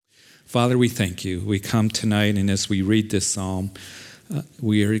Father, we thank you. We come tonight, and as we read this psalm,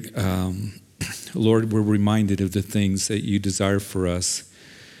 Lord, we're reminded of the things that you desire for us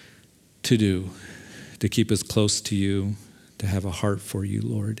to do, to keep us close to you, to have a heart for you,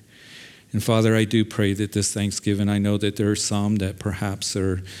 Lord. And Father, I do pray that this Thanksgiving, I know that there are some that perhaps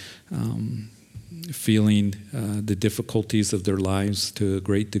are feeling the difficulties of their lives to a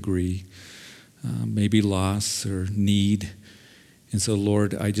great degree, maybe loss or need. And so,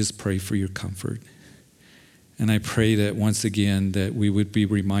 Lord, I just pray for your comfort. And I pray that once again that we would be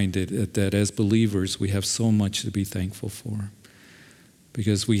reminded that as believers we have so much to be thankful for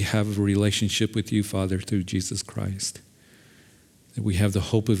because we have a relationship with you, Father, through Jesus Christ. That we have the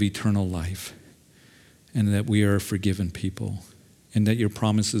hope of eternal life and that we are a forgiven people and that your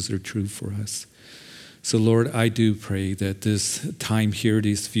promises are true for us. So, Lord, I do pray that this time here,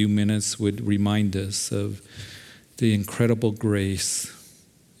 these few minutes, would remind us of the incredible grace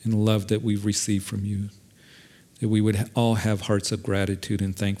and love that we've received from you, that we would all have hearts of gratitude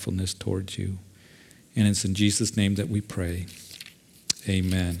and thankfulness towards you. And it's in Jesus' name that we pray.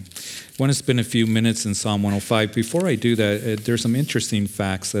 Amen. I want to spend a few minutes in Psalm 105. Before I do that, there's some interesting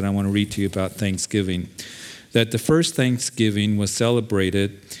facts that I want to read to you about Thanksgiving. That the first Thanksgiving was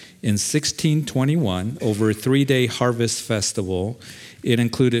celebrated in 1621 over a 3-day harvest festival. It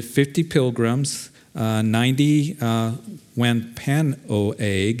included 50 pilgrims, 90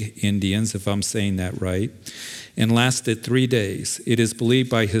 Wampanoag Indians, if I'm saying that right, and lasted 3 days. It is believed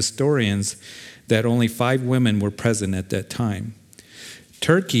by historians that only 5 women were present at that time.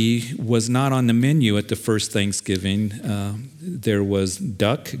 Turkey was not on the menu at the first Thanksgiving. There was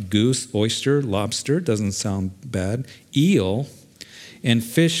duck, goose, oyster, lobster, doesn't sound bad, eel, and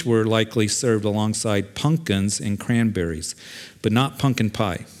fish were likely served alongside pumpkins and cranberries, but not pumpkin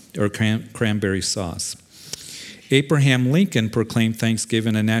pie or cranberry sauce. Abraham Lincoln proclaimed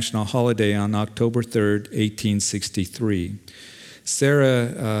Thanksgiving a national holiday on October 3rd, 1863.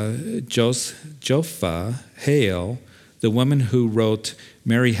 Sarah Josepha Hale, the woman who wrote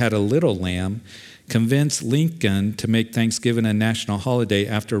Mary Had a Little Lamb, convinced Lincoln to make Thanksgiving a national holiday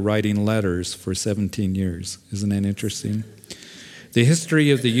after writing letters for 17 years. Isn't that interesting? The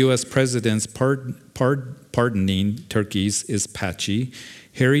history of the U.S. presidents pardoning turkeys is patchy.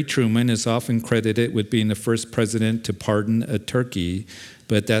 Harry Truman is often credited with being the first president to pardon a turkey,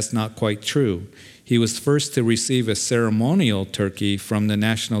 but that's not quite true. He was first to receive a ceremonial turkey from the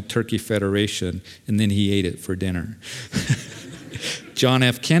National Turkey Federation, and then he ate it for dinner. John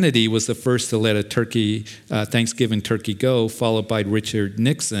F. Kennedy was the first to let a Thanksgiving turkey go, followed by Richard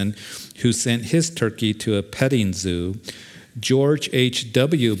Nixon, who sent his turkey to a petting zoo. George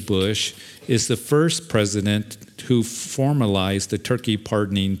H.W. Bush is the first president who formalized the turkey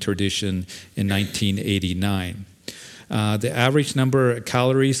pardoning tradition in 1989. The average number of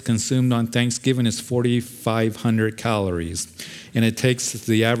calories consumed on Thanksgiving is 4,500 calories, and it takes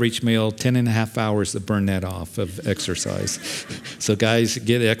the average male 10 and a half hours to burn that off of exercise. So guys,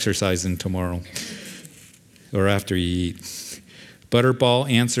 get exercising tomorrow or after you eat. Butterball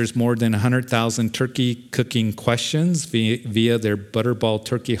answers more than 100,000 turkey cooking questions via their Butterball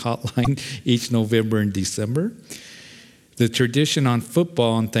Turkey Hotline each November and December. The tradition on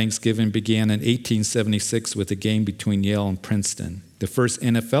football on Thanksgiving began in 1876 with a game between Yale and Princeton. The first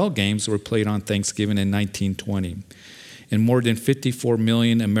NFL games were played on Thanksgiving in 1920. And more than 54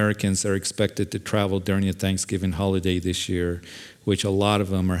 million Americans are expected to travel during the Thanksgiving holiday this year, which a lot of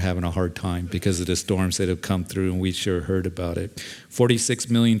them are having a hard time because of the storms that have come through, and we sure heard about it. 46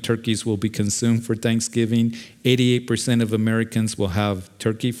 million turkeys will be consumed for Thanksgiving. 88% of Americans will have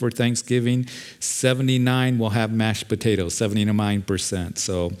turkey for Thanksgiving. 79% will have mashed potatoes, 79%.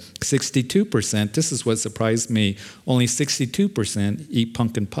 So 62%, this is what surprised me, only 62% eat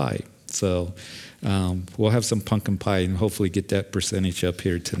pumpkin pie. So we'll have some pumpkin pie and hopefully get that percentage up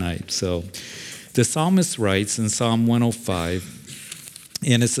here tonight. So the psalmist writes in Psalm 105,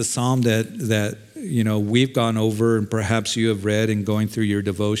 and it's a psalm that we've gone over and perhaps you have read in going through your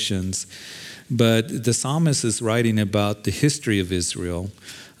devotions. But the psalmist is writing about the history of Israel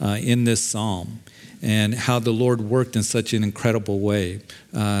in this psalm and how the Lord worked in such an incredible way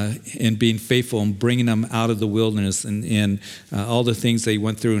in being faithful and bringing them out of the wilderness and all the things they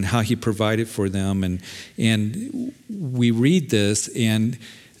went through and how he provided for them. And we read this, and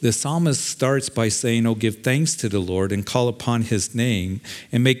the psalmist starts by saying, "Oh, give thanks to the Lord and call upon his name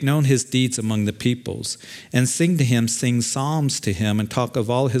and make known his deeds among the peoples and sing to him, sing psalms to him and talk of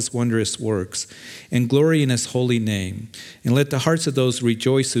all his wondrous works and glory in his holy name. And let the hearts of those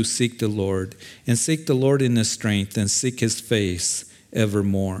rejoice who seek the Lord and seek the Lord in his strength and seek his face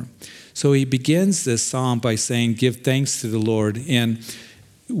evermore." So he begins this psalm by saying, give thanks to the Lord. And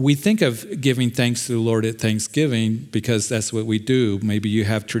we think of giving thanks to the Lord at Thanksgiving because that's what we do. Maybe you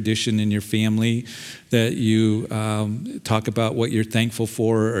have tradition in your family that you talk about what you're thankful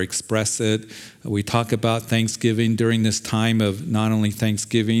for or express it. We talk about Thanksgiving during this time of not only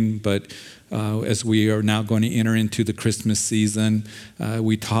Thanksgiving, but as we are now going to enter into the Christmas season,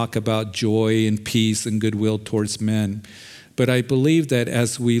 we talk about joy and peace and goodwill towards men. But I believe that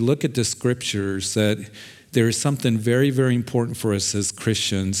as we look at the scriptures, that there is something very, very important for us as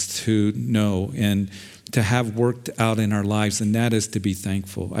Christians to know and to have worked out in our lives, and that is to be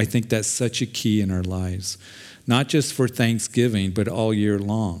thankful. I think that's such a key in our lives, not just for Thanksgiving, but all year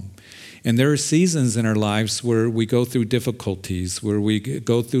long. And there are seasons in our lives where we go through difficulties, where we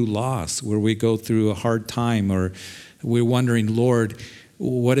go through loss, where we go through a hard time, or we're wondering, Lord,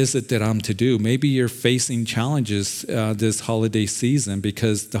 what is it that I'm to do? Maybe you're facing challenges this holiday season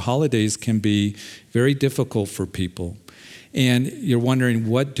because the holidays can be very difficult for people. And you're wondering,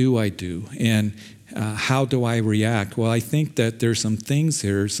 what do I do? And how do I react? Well, I think that there's some things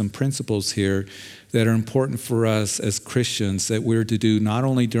here, some principles here that are important for us as Christians that we're to do not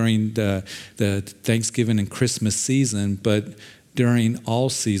only during the Thanksgiving and Christmas season, but during all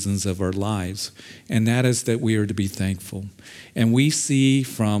seasons of our lives, and that is that we are to be thankful. And we see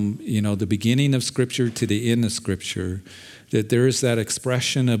from the beginning of Scripture to the end of Scripture that there is that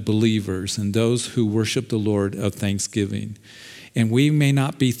expression of believers and those who worship the Lord of thanksgiving. And we may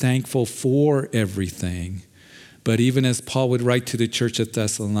not be thankful for everything, but even as Paul would write to the church at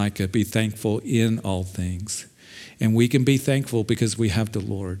Thessalonica, be thankful in all things. And we can be thankful because we have the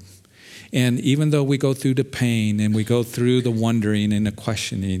Lord. And even though we go through the pain and we go through the wondering and the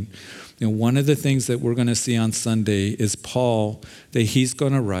questioning, one of the things that we're going to see on Sunday is Paul, that he's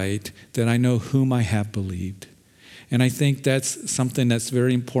going to write that I know whom I have believed. And I think that's something that's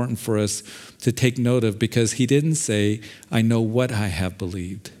very important for us to take note of, because he didn't say, I know what I have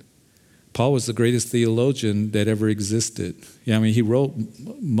believed. Paul was the greatest theologian that ever existed. He wrote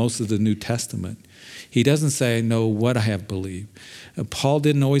most of the New Testament. He doesn't say, I know what I have believed. Paul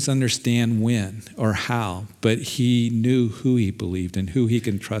didn't always understand when or how, but he knew who he believed and who he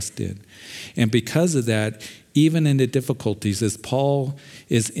can trust in. And because of that, even in the difficulties, as Paul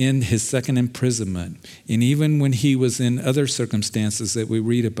is in his second imprisonment, and even when he was in other circumstances that we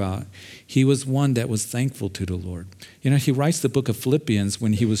read about, he was one that was thankful to the Lord. He writes the book of Philippians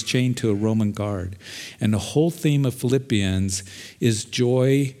when he was chained to a Roman guard. And the whole theme of Philippians is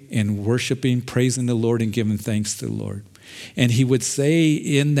joy and worshiping, praising the Lord, and giving thanks to the Lord. And he would say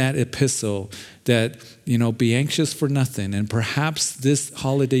in that epistle that, be anxious for nothing. And perhaps this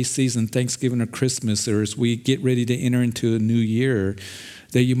holiday season, Thanksgiving or Christmas, or as we get ready to enter into a new year,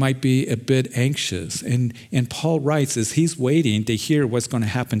 that you might be a bit anxious. And Paul writes as he's waiting to hear what's going to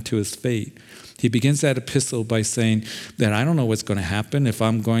happen to his fate. He begins that epistle by saying that I don't know what's going to happen, if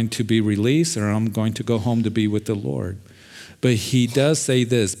I'm going to be released or I'm going to go home to be with the Lord. But he does say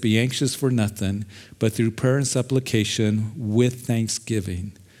this, be anxious for nothing, but through prayer and supplication with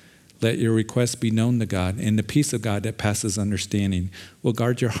thanksgiving, let your requests be known to God, and the peace of God that passes understanding will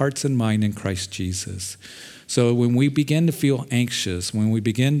guard your hearts and mind in Christ Jesus. So when we begin to feel anxious, when we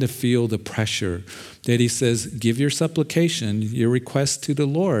begin to feel the pressure, that he says, give your supplication, your request to the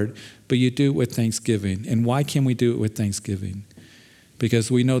Lord, but you do it with thanksgiving. And why can we do it with thanksgiving? Because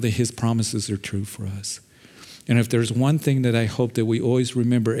we know that his promises are true for us. And if there's one thing that I hope that we always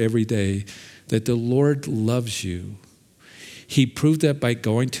remember every day, that the Lord loves you. He proved that by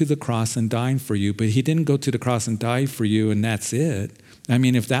going to the cross and dying for you, but he didn't go to the cross and die for you and that's it.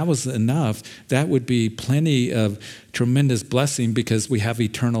 If that was enough, that would be plenty of tremendous blessing because we have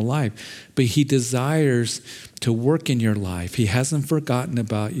eternal life. But he desires to work in your life. He hasn't forgotten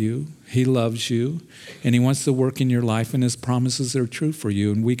about you. He loves you, and he wants to work in your life, and his promises are true for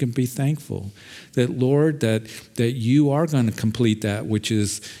you. And we can be thankful that, Lord, that you are going to complete that which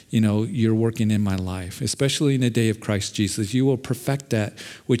is, you're working in my life, especially in the day of Christ Jesus. You will perfect that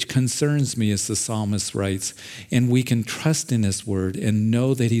which concerns me, as the psalmist writes. And we can trust in his word and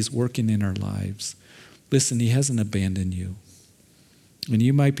know that he's working in our lives. Listen, he hasn't abandoned you. And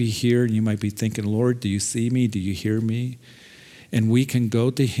you might be here and you might be thinking, Lord, do you see me? Do you hear me? And we can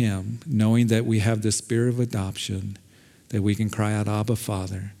go to him knowing that we have the spirit of adoption, that we can cry out, Abba,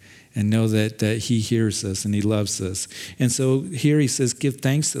 Father, and know that he hears us and he loves us. And so here he says, give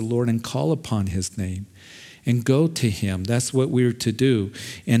thanks to the Lord and call upon his name and go to him. That's what we're to do.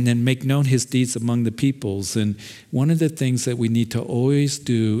 And then make known his deeds among the peoples. And one of the things that we need to always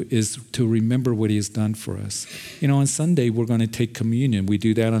do is to remember what he has done for us. On Sunday, we're going to take communion. We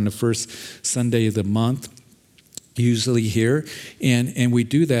do that on the first Sunday of the month, usually here. And we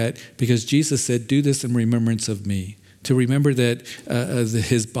do that because Jesus said, do this in remembrance of me. to remember that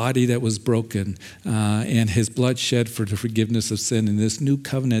his body that was broken and his blood shed for the forgiveness of sin, and this new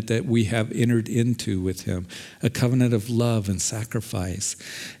covenant that we have entered into with him, a covenant of love and sacrifice,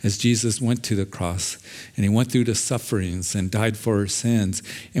 as Jesus went to the cross and he went through the sufferings and died for our sins.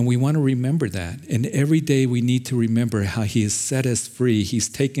 And we want to remember that. And every day we need to remember how he has set us free. He's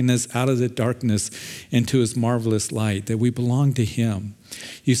taken us out of the darkness into his marvelous light, that we belong to him.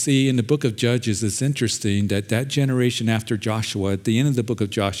 You see, in the book of Judges, it's interesting that generation after Joshua, at the end of the book of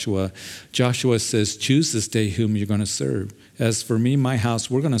Joshua, Joshua says, choose this day whom you're going to serve. As for me, my house,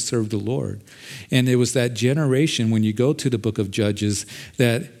 we're going to serve the Lord. And it was that generation, when you go to the book of Judges,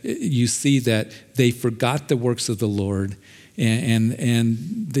 that you see that they forgot the works of the Lord, and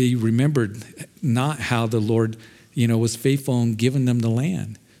they remembered not how the Lord, was faithful in giving them the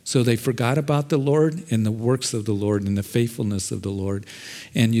land. So they forgot about the Lord and the works of the Lord and the faithfulness of the Lord.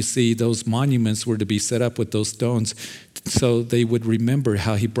 And you see, those monuments were to be set up with those stones so they would remember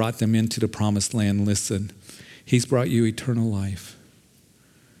how he brought them into the promised land. Listen, he's brought you eternal life.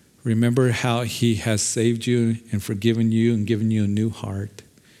 Remember how he has saved you and forgiven you and given you a new heart,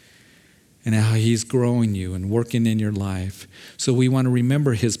 and how he's growing you and working in your life. So we want to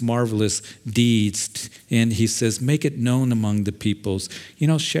remember his marvelous deeds. And he says, make it known among the peoples.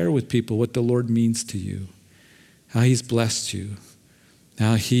 Share with people what the Lord means to you, how he's blessed you,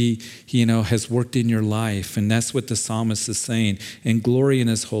 how he has worked in your life. And that's what the psalmist is saying. And glory in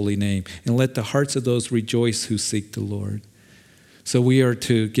his holy name. And let the hearts of those rejoice who seek the Lord. So we are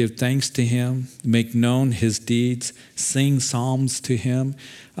to give thanks to him, make known his deeds, sing psalms to him.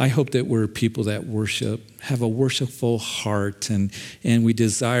 I hope that we're people that worship, have a worshipful heart, and we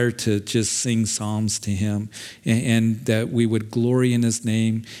desire to just sing psalms to him, and that we would glory in his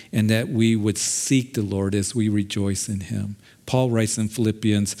name, and that we would seek the Lord as we rejoice in him. Paul writes in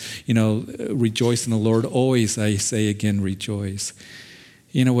Philippians, rejoice in the Lord. Always, I say again, rejoice.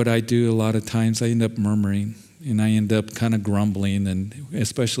 What I do a lot of times, I end up murmuring. And I end up kind of grumbling, and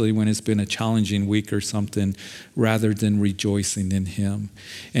especially when it's been a challenging week or something, rather than rejoicing in him.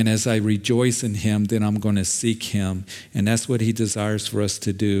 And as I rejoice in him, then I'm going to seek him. And that's what he desires for us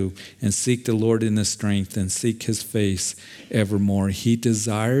to do, and seek the Lord in his strength and seek his face evermore. He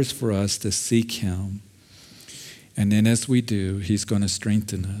desires for us to seek him. And then as we do, he's going to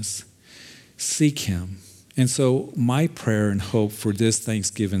strengthen us. Seek him. And so my prayer and hope for this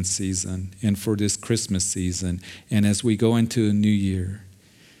Thanksgiving season and for this Christmas season, and as we go into a new year,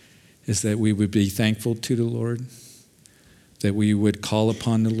 is that we would be thankful to the Lord, that we would call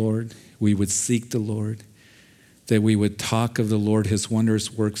upon the Lord, we would seek the Lord, that we would talk of the Lord, his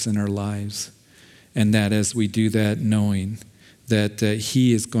wondrous works in our lives, and that as we do that, knowing that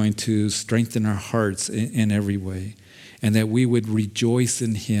he is going to strengthen our hearts in every way, and that we would rejoice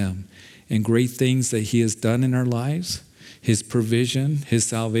in him and great things that he has done in our lives, his provision, his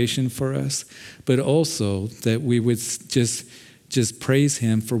salvation for us, but also that we would just praise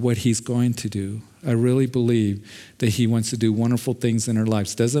him for what he's going to do. I really believe that he wants to do wonderful things in our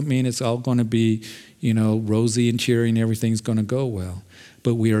lives. Doesn't mean it's all going to be, rosy and cheery and everything's going to go well,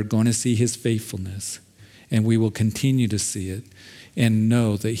 but we are going to see his faithfulness, and we will continue to see it and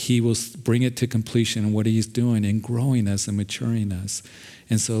know that he will bring it to completion in what he's doing and growing us and maturing us.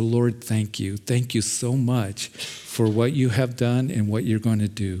 And so, Lord, thank you. Thank you so much for what you have done and what you're going to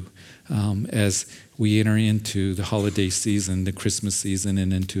do as we enter into the holiday season, the Christmas season,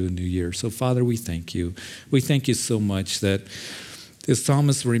 and into a new year. So, Father, we thank you. We thank you so much that the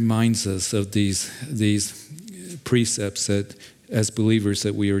psalmist reminds us of these precepts that, as believers,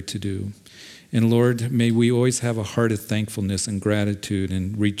 that we are to do. And Lord, may we always have a heart of thankfulness and gratitude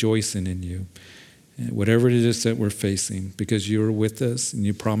and rejoicing in you, whatever it is that we're facing, because you are with us and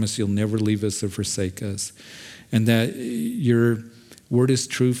you promise you'll never leave us or forsake us, and that your word is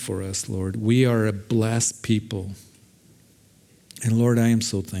true for us, Lord. We are a blessed people. And Lord, I am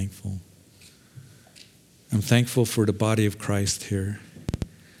so thankful. I'm thankful for the body of Christ here,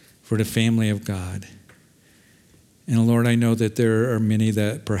 for the family of God. And Lord, I know that there are many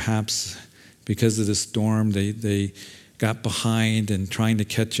that perhaps because of the storm, they got behind and trying to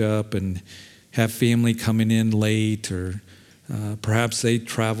catch up and have family coming in late, or perhaps they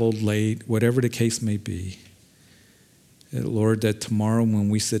traveled late, whatever the case may be. Lord, that tomorrow when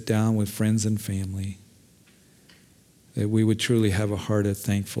we sit down with friends and family, that we would truly have a heart of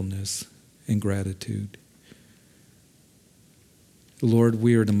thankfulness and gratitude. Lord,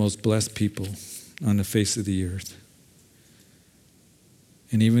 we are the most blessed people on the face of the earth.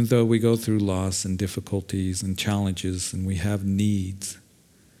 And even though we go through loss and difficulties and challenges and we have needs,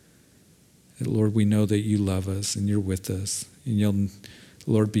 Lord, we know that you love us and you're with us. And you'll,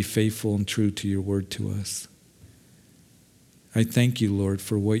 Lord, be faithful and true to your word to us. I thank you, Lord,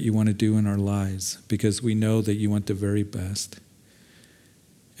 for what you want to do in our lives, because we know that you want the very best.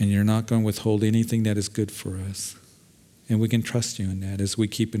 And you're not going to withhold anything that is good for us. And we can trust you in that as we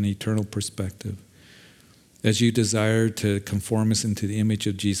keep an eternal perspective. As you desire to conform us into the image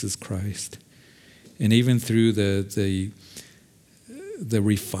of Jesus Christ. And even through the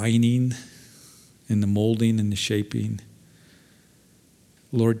refining and the molding and the shaping,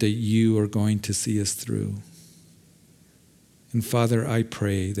 Lord, that you are going to see us through. And Father, I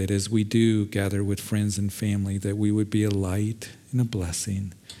pray that as we do gather with friends and family, that we would be a light and a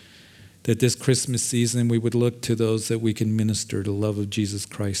blessing. That this Christmas season we would look to those that we can minister the love of Jesus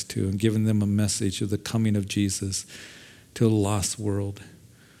Christ to, and giving them a message of the coming of Jesus to a lost world.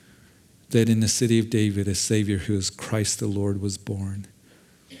 That in the city of David, a Savior who is Christ the Lord was born.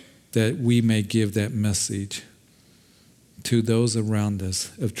 That we may give that message to those around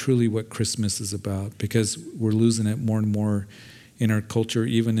us of truly what Christmas is about, because we're losing it more and more in our culture,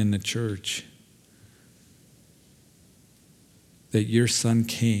 even in the church. That your Son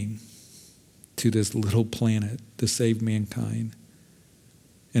came to this little planet to save mankind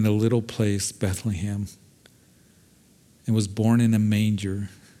in a little place, Bethlehem, and was born in a manger.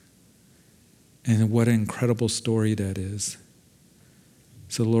 And what an incredible story that is.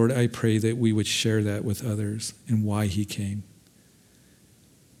 So Lord, I pray that we would share that with others and why he came.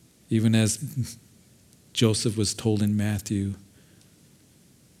 Even as Joseph was told in Matthew,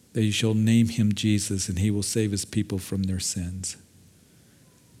 that you shall name him Jesus and he will save his people from their sins.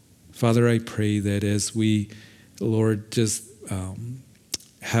 Father, I pray that as we, Lord, just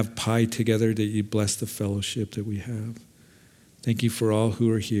have pie together, that you bless the fellowship that we have. Thank you for all who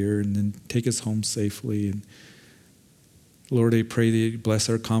are here, and then take us home safely. And Lord, I pray that you bless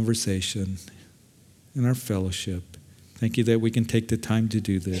our conversation and our fellowship. Thank you that we can take the time to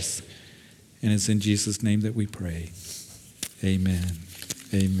do this. And it's in Jesus' name that we pray. Amen.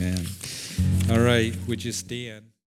 Amen. All right, would you stand?